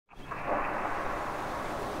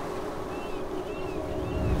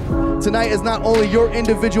tonight is not only your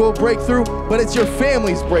individual breakthrough, but it's your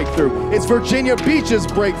family's breakthrough. It's Virginia Beach's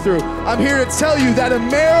breakthrough. I'm here to tell you that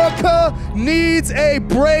America needs a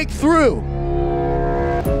breakthrough.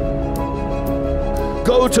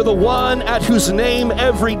 Go to the one at whose name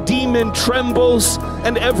every demon trembles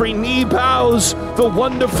and every knee bows, the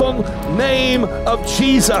wonderful name of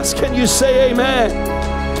Jesus. Can you say amen?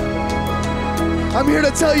 I'm here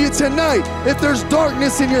to tell you tonight, if there's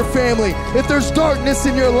darkness in your family, if there's darkness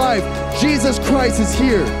in your life, Jesus Christ is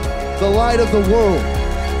here, the light of the world,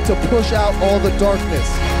 to push out all the darkness.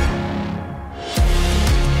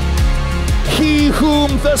 He whom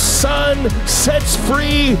the Son sets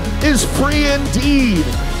free is free indeed.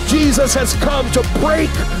 Jesus has come to break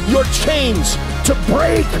your chains, to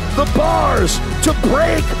break the bars, to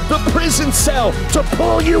break the prison cell, to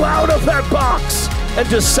pull you out of that box and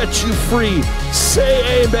to set you free.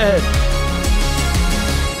 Say amen.